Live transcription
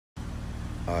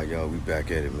Alright, y'all, we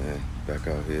back at it, man. Back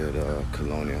out here at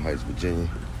Colonial Heights, Virginia.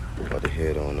 About to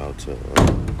head on out to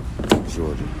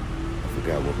Georgia. I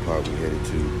forgot what part we headed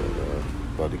to, but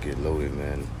about to get loaded,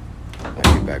 man. I'll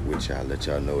get back with y'all, let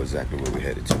y'all know exactly where we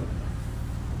headed to.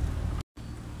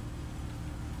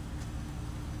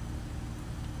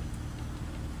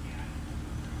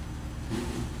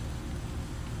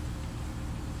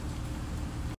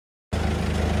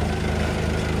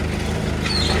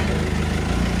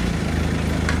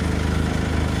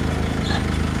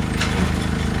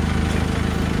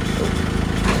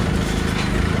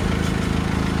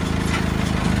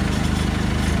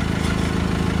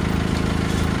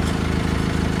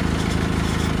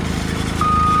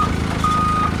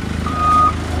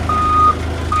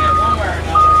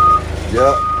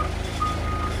 Yep.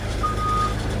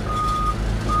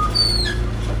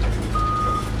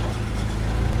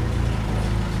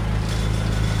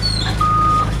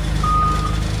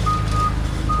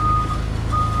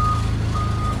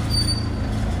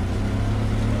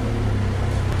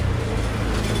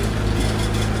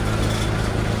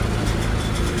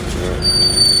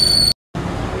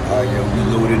 Alright, yeah, we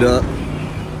loaded up,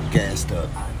 gassed up.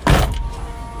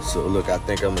 So look, I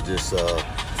think I'm gonna just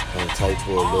hang tight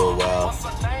for a little while.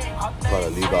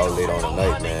 Probably leave out late on the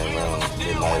night, man, around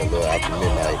midnight, a little after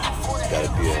midnight. Gotta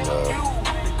be in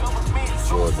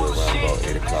Georgia around about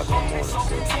 8 o'clock in the morning.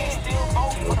 So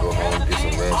we'll go home, get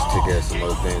some rest, take care of some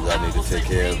other things I need to take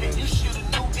care of, and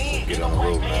we'll get on the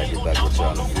road, man. I'll get back with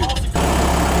y'all in a few.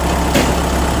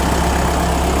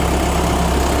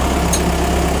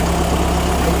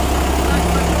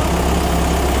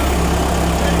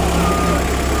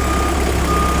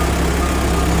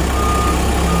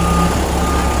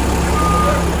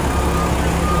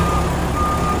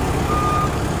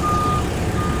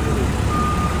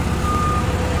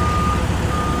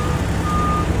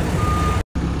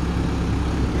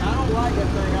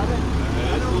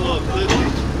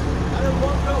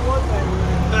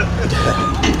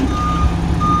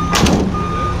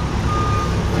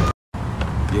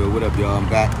 Yo, what up, y'all? I'm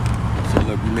back. So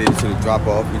look, we made it to the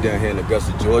drop-off. We down here in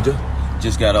Augusta, Georgia.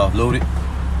 Just got offloaded.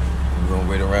 We're gonna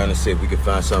wait around and see if we can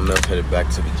find something else headed back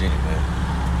to Virginia, man.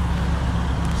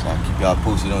 So I'll keep y'all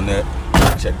posted on that.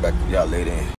 Check back with y'all later.